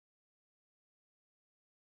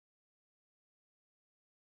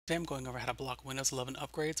Today I'm going over how to block Windows 11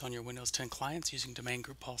 upgrades on your Windows 10 clients using domain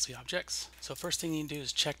group policy objects. So first thing you need to do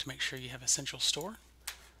is check to make sure you have a central store.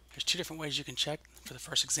 There's two different ways you can check. For the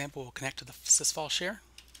first example, we'll connect to the sysfile share.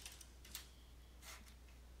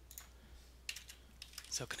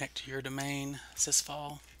 So connect to your domain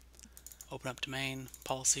sysfile, open up domain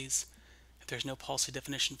policies. If there's no policy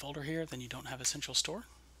definition folder here, then you don't have a central store.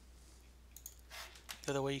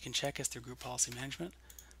 The other way you can check is through group policy management.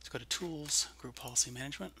 Let's go to Tools, Group Policy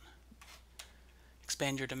Management.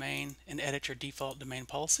 Expand your domain and edit your default domain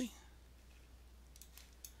policy.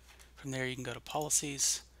 From there you can go to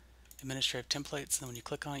Policies, Administrative Templates, and when you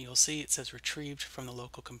click on it you'll see it says Retrieved from the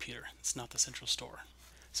local computer. It's not the central store.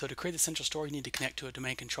 So to create the central store you need to connect to a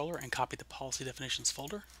domain controller and copy the policy definitions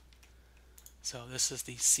folder. So this is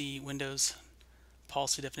the C Windows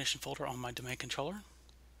policy definition folder on my domain controller.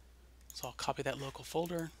 So I'll copy that local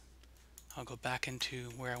folder. I'll go back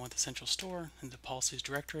into where I want the central store, into the policies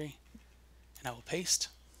directory, and I will paste,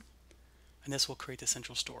 and this will create the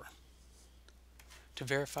central store. To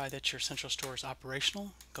verify that your central store is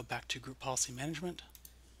operational, go back to Group Policy Management,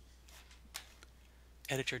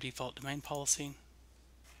 edit your default domain policy,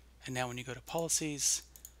 and now when you go to Policies,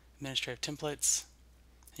 Administrative Templates,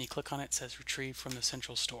 and you click on it, it says Retrieve from the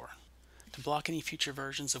central store. To block any future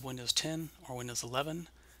versions of Windows 10 or Windows 11,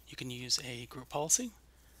 you can use a group policy.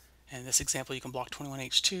 In this example you can block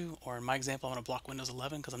 21H2, or in my example I'm going to block Windows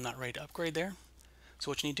 11 because I'm not ready to upgrade there. So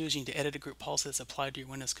what you need to do is you need to edit a group policy that's applied to your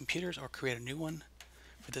Windows computers or create a new one.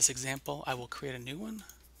 For this example I will create a new one.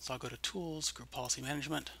 So I'll go to Tools, Group Policy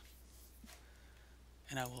Management,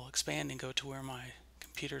 and I will expand and go to where my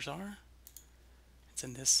computers are. It's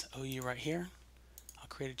in this OU right here. I'll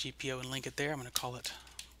create a GPO and link it there. I'm going to call it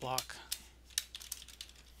Block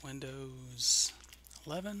Windows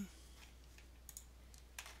 11.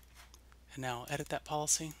 And now edit that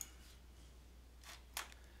policy.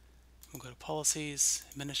 We'll go to Policies,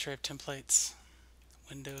 Administrative Templates,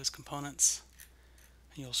 Windows Components,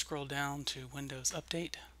 and you'll scroll down to Windows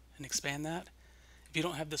Update and expand that. If you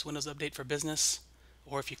don't have this Windows Update for Business,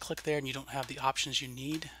 or if you click there and you don't have the options you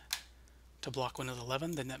need to block Windows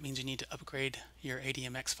 11, then that means you need to upgrade your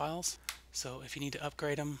Admx files. So if you need to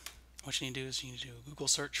upgrade them, what you need to do is you need to do a Google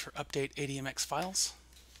search for Update Admx files.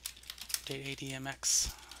 Update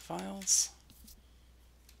Admx files,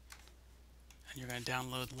 and you're going to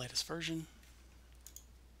download the latest version.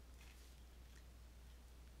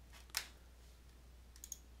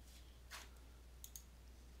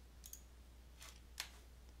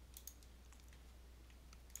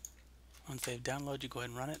 Once they've downloaded, you go ahead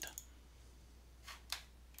and run it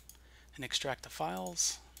and extract the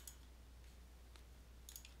files.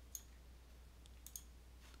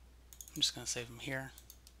 I'm just going to save them here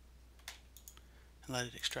and let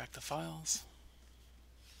it extract the files.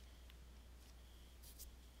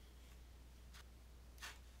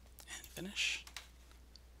 And finish.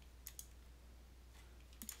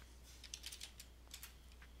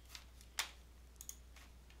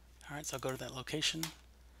 Alright, so I'll go to that location.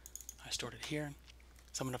 I stored it here.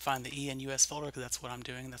 So I'm going to find the ENUS folder because that's what I'm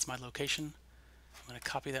doing. That's my location. I'm going to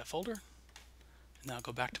copy that folder. And now I'll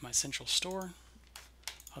go back to my central store.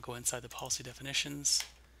 I'll go inside the policy definitions.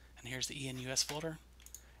 And here's the ENUS folder,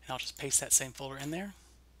 and I'll just paste that same folder in there.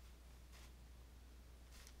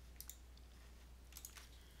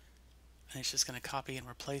 And it's just going to copy and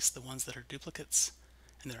replace the ones that are duplicates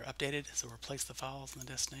and that are updated. So replace the files in the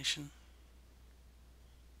destination.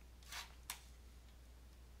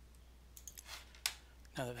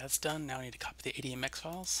 Now that that's done, now I need to copy the Admx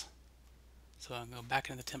files. So I'll go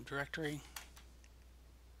back into the temp directory,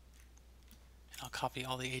 and I'll copy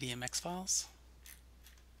all the Admx files.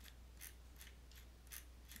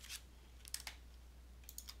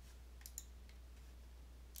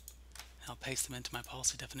 I'll paste them into my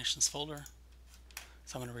policy definitions folder.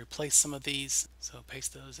 So I'm going to replace some of these, so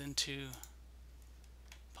paste those into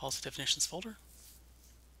policy definitions folder.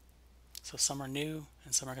 So some are new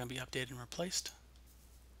and some are going to be updated and replaced.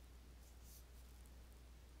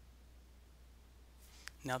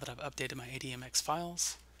 Now that I've updated my Admx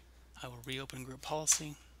files, I will reopen group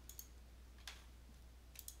policy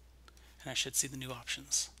and I should see the new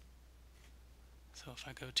options. So if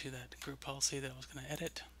I go to that group policy that I was going to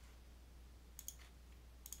edit,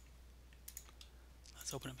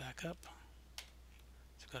 let's open it back up.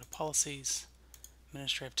 So go to Policies,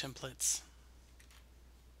 Administrative Templates,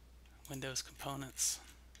 Windows Components,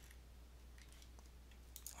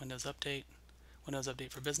 Windows Update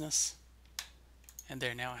for Business, and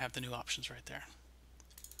there now I have the new options right there.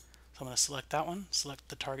 So I'm going to select that one, select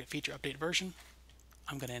the target feature update version.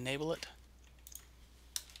 I'm going to enable it,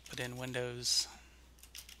 put in Windows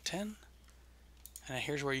 10, And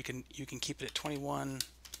here's where you can keep it at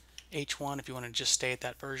 21H1 if you want to just stay at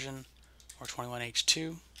that version, or 21H2.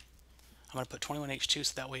 I'm going to put 21H2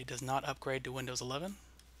 so that way it does not upgrade to Windows 11.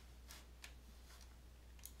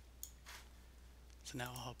 So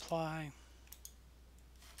now I'll apply.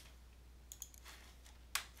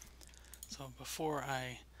 So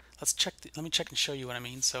let me check and show you what I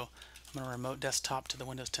mean. So I'm going to remote desktop to the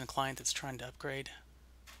Windows 10 client that's trying to upgrade.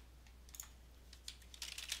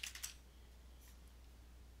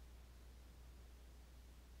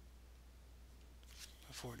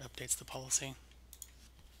 Before it updates the policy.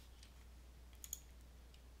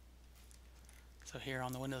 So here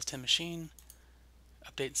on the Windows 10 machine,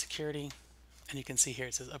 update security, and you can see here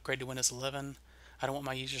it says upgrade to Windows 11. I don't want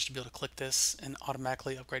my users to be able to click this and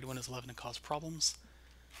automatically upgrade to Windows 11 and cause problems.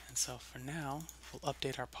 And so for now, we'll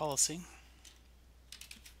update our policy.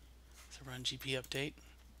 So run GP update.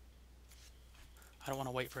 I don't want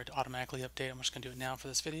to wait for it to automatically update. I'm just going to do it now for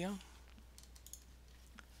this video.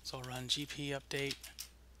 So I'll run GP update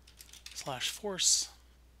 /force.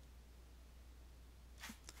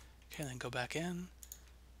 Okay, and then go back in.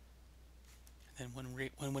 And then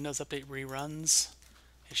when Windows Update reruns,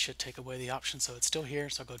 it should take away the option, so it's still here.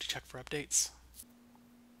 So I'll go to check for updates.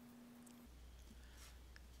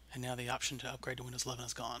 And now the option to upgrade to Windows 11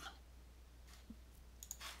 is gone.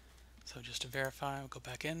 So just to verify, we'll go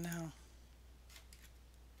back in now.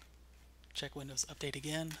 Check Windows Update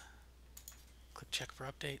again. Click check for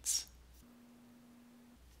updates.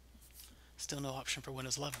 Still no option for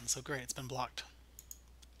Windows 11, so great, it's been blocked.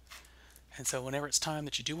 And so whenever it's time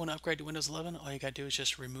that you do want to upgrade to Windows 11, all you got to do is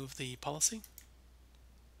just remove the policy.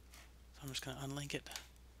 So I'm just going to unlink it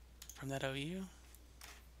from that OU.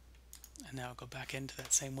 And now I'll go back into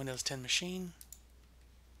that same Windows 10 machine.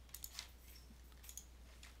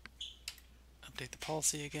 Update the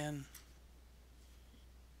policy again.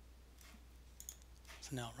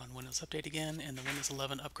 So now I'll run Windows Update again, and the Windows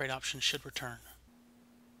 11 upgrade option should return.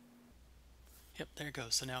 Yep, there it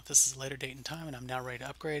goes. So now if this is a later date and time and I'm now ready to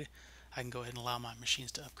upgrade, I can go ahead and allow my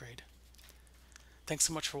machines to upgrade. Thanks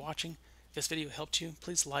so much for watching. If this video helped you,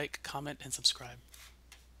 please like, comment, and subscribe.